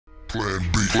Plan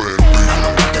B.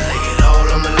 I'm about to lay it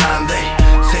all on the line. They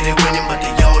say they winning, but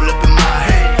they all up in my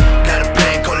head. Got a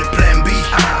plan, call it Plan B.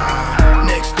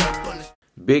 Next up on the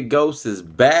Big Ghost is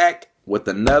back with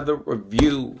another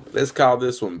review. Let's call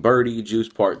this one Birdie Juice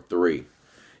Part 3.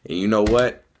 And you know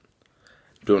what?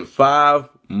 Doing 5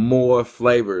 more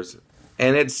flavors.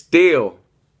 And it's still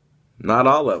not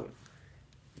all of them.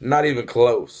 Not even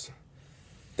close.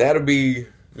 That'll be,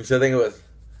 I think it was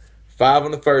 5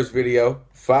 on the first video,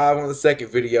 5 on the second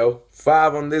video,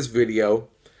 5 on this video.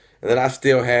 And then I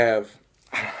still have,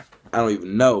 I don't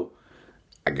even know.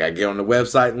 I gotta get on the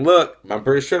website and look. I'm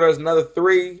pretty sure there's another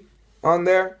 3 on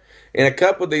there. And a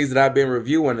couple of these that I've been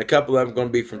reviewing, a couple of them going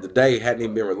to be from today, hadn't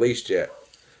even been released yet.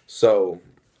 So,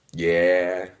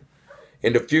 yeah.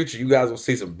 In the future, you guys will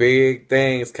see some big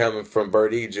things coming from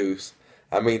Birdie Juice.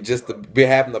 I mean, just to be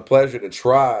having the pleasure to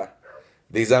try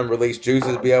these unreleased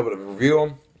juices, be able to review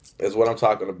them, is what I'm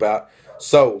talking about.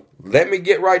 So, let me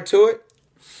get right to it.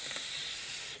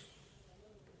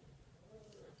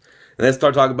 And let's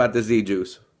start talking about this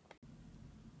E-Juice.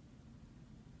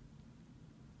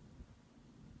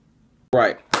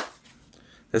 Right.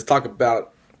 Let's talk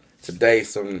about today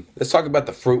let's talk about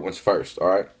the fruit ones first, all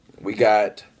right? We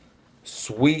got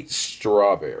sweet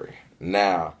strawberry.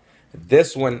 Now,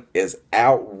 this one is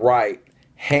outright,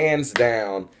 hands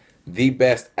down, the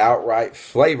best outright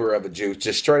flavor of a juice,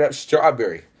 just straight up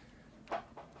strawberry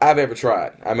I've ever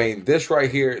tried. I mean, this right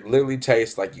here literally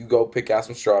tastes like you go pick out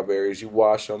some strawberries, you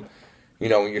wash them, you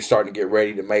know, when you're starting to get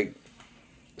ready to make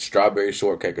strawberry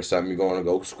shortcake or something, you're going to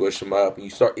go squish them up and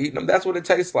you start eating them. That's what it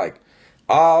tastes like.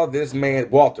 Oh, this man,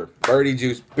 Walter, Birdie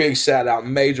Juice, big shout out,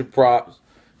 major props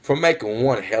for making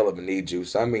one hell of an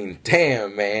E-Juice. I mean,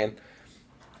 damn, man.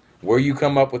 Where you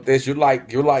come up with this, you're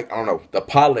like, I don't know, the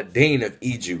Paula Deen of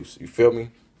E-Juice. You feel me?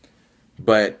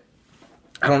 But,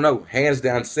 I don't know, hands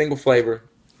down, single flavor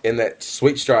in that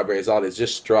sweet strawberry is all. It's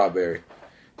just strawberry.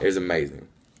 It's amazing.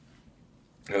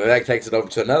 And that takes it over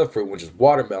to another fruit, which is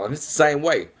watermelon. It's the same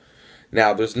way.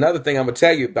 Now, there's another thing I'm going to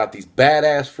tell you about these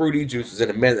badass fruit E-Juices in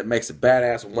a minute that makes it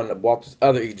badass with one of Walter's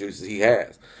other E-Juices he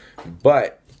has.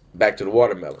 But, back to the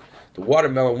watermelon. The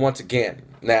watermelon, once again,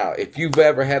 now, if you've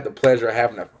ever had the pleasure of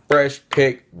having a fresh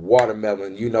picked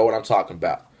watermelon, you know what I'm talking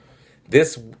about.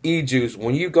 This E-Juice,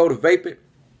 when you go to vape it,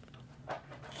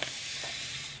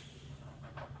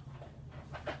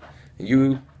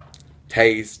 you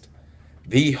taste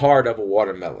the heart of a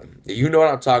watermelon. You know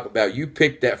what I'm talking about. You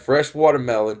pick that fresh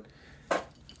watermelon,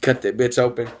 cut that bitch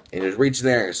open, and just reach in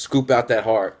there and scoop out that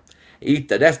heart. Eat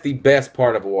that. That's the best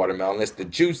part of a watermelon. It's the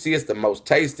juiciest, the most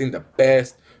tasting, the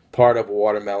best part of a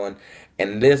watermelon.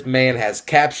 And this man has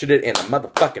captured it in a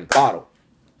motherfucking bottle.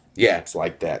 Yeah, it's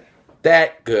like that.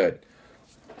 That good.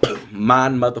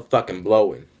 Mind motherfucking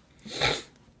blowing.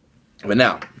 But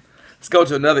now, let's go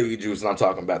to another E-Juice that I'm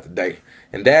talking about today.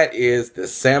 And that is the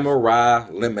Samurai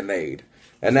Lemonade.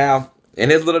 And now,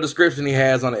 in his little description he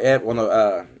has on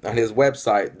his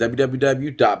website,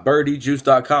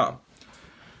 www.birdiejuice.com,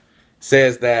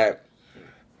 says that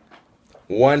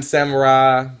one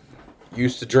samurai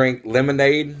used to drink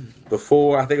lemonade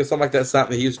before, I think it's something like that,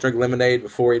 something. He used to drink lemonade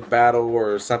before he'd battle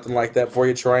or something like that, before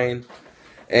he'd train.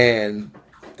 And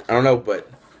I don't know, but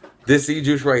this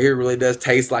E-Juice right here really does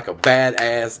taste like a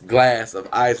badass glass of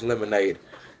iced lemonade.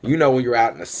 You know when you're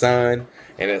out in the sun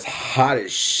and it's hot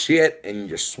as shit and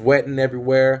you're sweating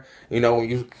everywhere. You know when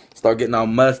you start getting all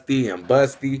musty and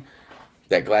busty,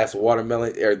 that glass of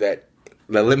watermelon or the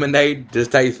lemonade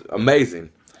just tastes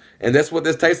amazing. And that's what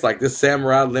this tastes like. This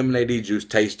Samurai Lemonade E-Juice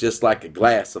tastes just like a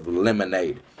glass of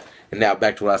lemonade. And now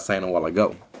back to what I was saying a while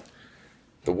ago.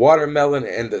 The watermelon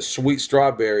and the sweet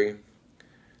strawberry,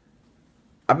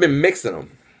 I've been mixing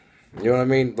them. You know what I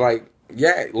mean? Like,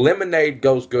 yeah, lemonade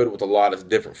goes good with a lot of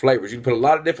different flavors. You can put a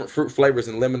lot of different fruit flavors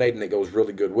in lemonade and it goes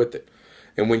really good with it.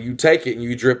 And when you take it and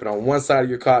you drip it on one side of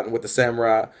your cotton with the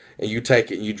Samurai, and you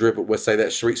take it and you drip it with, say,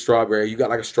 that sweet strawberry, you got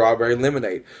like a strawberry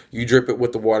lemonade. You drip it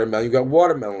with the watermelon, you got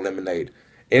watermelon lemonade.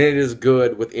 And it is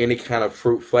good with any kind of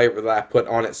fruit flavor that I put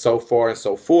on it so far and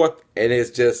so forth. And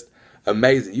it's just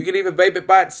amazing. You can even vape it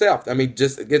by itself. I mean,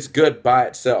 just it's good by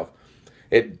itself.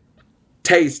 It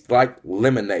tastes like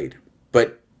lemonade.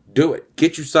 But do it.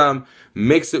 Get you some.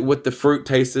 Mix it with the fruit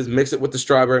tastes. Mix it with the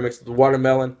strawberry. Mix it with the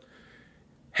watermelon.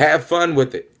 Have fun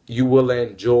with it. You will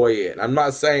enjoy it. I'm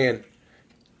not saying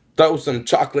throw some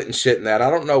chocolate and shit in that. I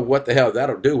don't know what the hell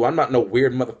that'll do. I'm not no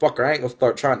weird motherfucker. I ain't gonna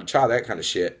start trying to try that kind of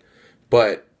shit.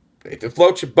 But if it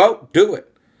floats your boat, do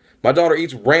it. My daughter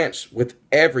eats ranch with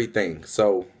everything.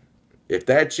 So if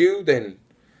that's you, then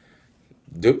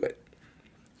do it.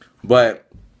 But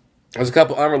there's a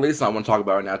couple unreleased I want to talk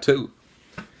about right now too.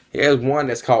 He has one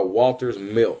that's called Walter's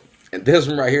Milk. And this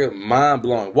one right here,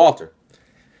 mind-blowing. Walter,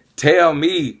 tell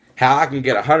me how I can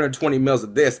get 120 mils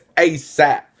of this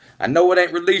ASAP. I know it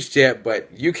ain't released yet, but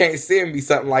you can't send me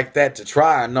something like that to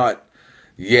try and not.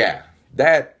 Yeah,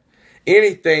 that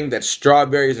anything that's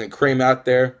strawberries and cream out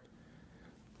there,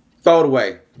 throw it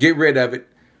away. Get rid of it.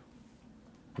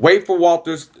 Wait for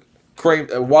Walter's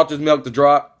milk to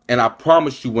drop, and I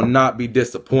promise you will not be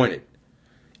disappointed.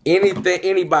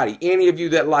 Anybody, any of you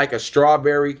that like a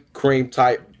strawberry cream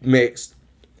type mix,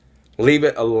 leave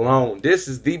it alone. This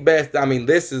is the best. I mean,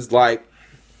 this is like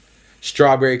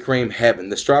strawberry cream heaven.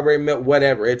 The strawberry milk,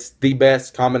 whatever. It's the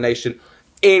best combination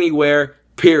anywhere,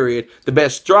 period. The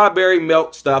best strawberry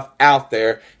milk stuff out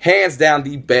there. Hands down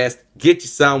the best. Get you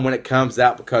some when it comes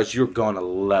out because you're going to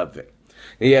love it.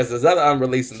 And yes, there's other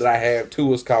unreleased that I have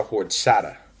too. It's called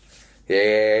horchata. Yeah,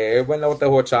 everybody know what the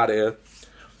horchata is.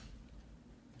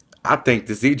 I think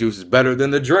this E-Juice is better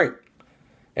than the drink.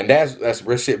 And that's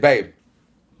real shit, babe.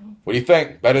 What do you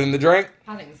think? Better than the drink?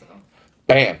 I think so.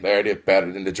 Bam, there it is,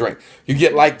 better than the drink. You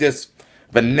get like this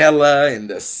vanilla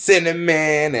and the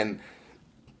cinnamon and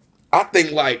I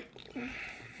think like, I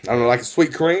don't know, like a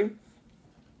sweet cream.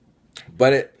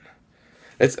 But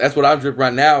that's what I'm drinking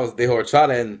right now is the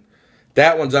horchata, and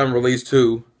that one's unreleased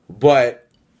too. But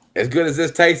as good as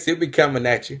this tastes, it'll be coming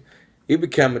at you. It'll be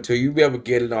coming to you. You'll be able to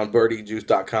get it on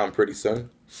birdejuice.com pretty soon.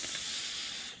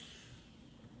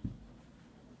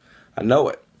 I know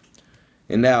it.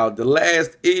 And now the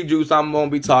last E-Juice I'm going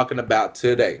to be talking about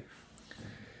today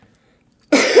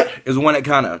is one that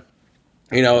kind of,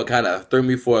 it kind of threw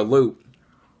me for a loop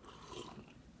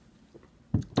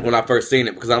when I first seen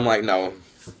it, because I'm like, no.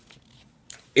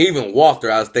 Even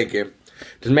Walter, I was thinking,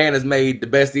 this man has made the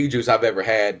best E-Juice I've ever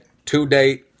had to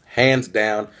date, hands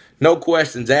down, no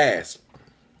questions asked.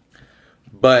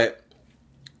 But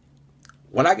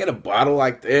when I get a bottle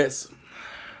like this,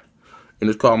 and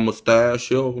it's called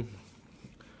Mustachio,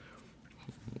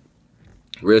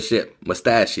 real shit,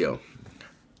 Mustachio.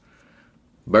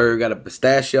 Bird got a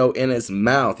pistachio in its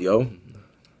mouth, yo.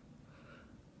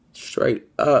 Straight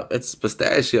up, it's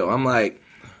pistachio. I'm like,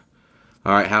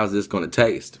 all right, how's this gonna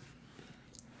taste?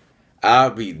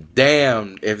 I'll be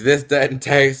damned if this doesn't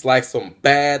taste like some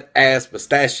badass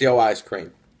pistachio ice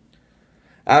cream.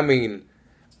 I mean,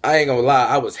 I ain't gonna lie,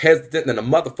 I was hesitant than a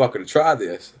motherfucker to try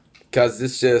this, because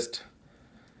it's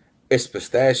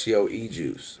pistachio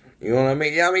E-Juice. You know what I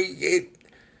mean? Yeah, I mean,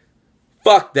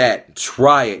 fuck that.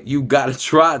 Try it. You gotta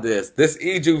try this. This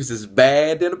E-Juice is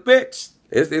bad than a bitch.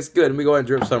 It's good. Let me go ahead and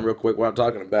drink some real quick while I'm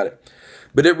talking about it.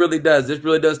 But it really does. This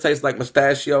really does taste like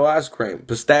pistachio ice cream.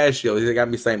 Pistachio. They got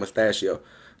me saying pistachio.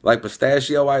 Like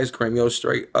pistachio ice cream. Yo,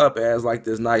 straight up. It has like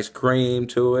this nice cream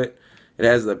to it. It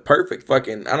has the perfect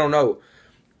fucking, I don't know.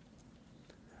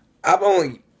 I've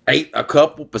only ate a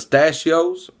couple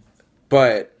pistachios.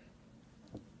 But,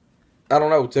 I don't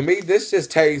know. To me, this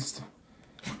just tastes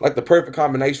like the perfect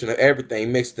combination of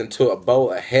everything mixed into a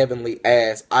bowl of heavenly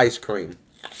ass ice cream.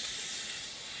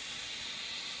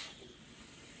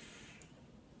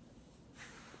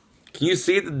 Can you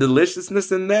see the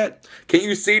deliciousness in that? Can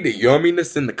you see the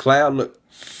yumminess in the cloud? Look.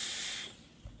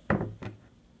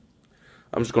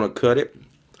 I'm just going to cut it.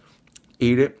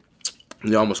 Eat it.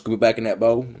 And then I'm going to scoop it back in that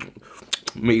bowl.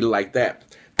 Eat it like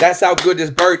that. That's how good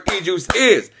this Bird E-Juice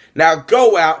is. Now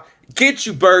go out. Get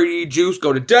you Bird E-Juice.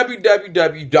 Go to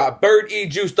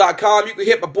www.birdejuice.com. You can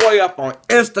hit my boy up on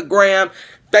Instagram,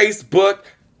 Facebook,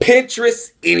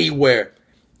 Pinterest, anywhere.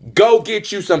 Go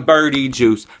get you some Bird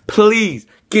E-Juice. Please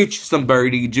get you some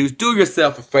Bird E-Juice. Do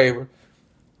yourself a favor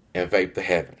and vape to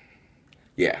heaven.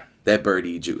 Yeah, that Bird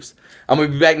E-Juice. I'm going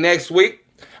to be back next week.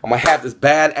 I'm going to have this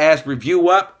badass review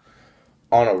up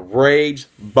on a Rage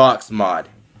Box mod.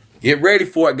 Get ready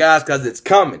for it, guys, because it's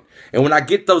coming. And when I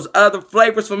get those other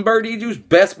flavors from Bird E-Juice,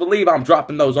 best believe I'm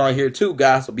dropping those on here too,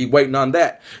 guys. So be waiting on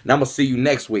that. And I'm going to see you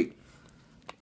next week.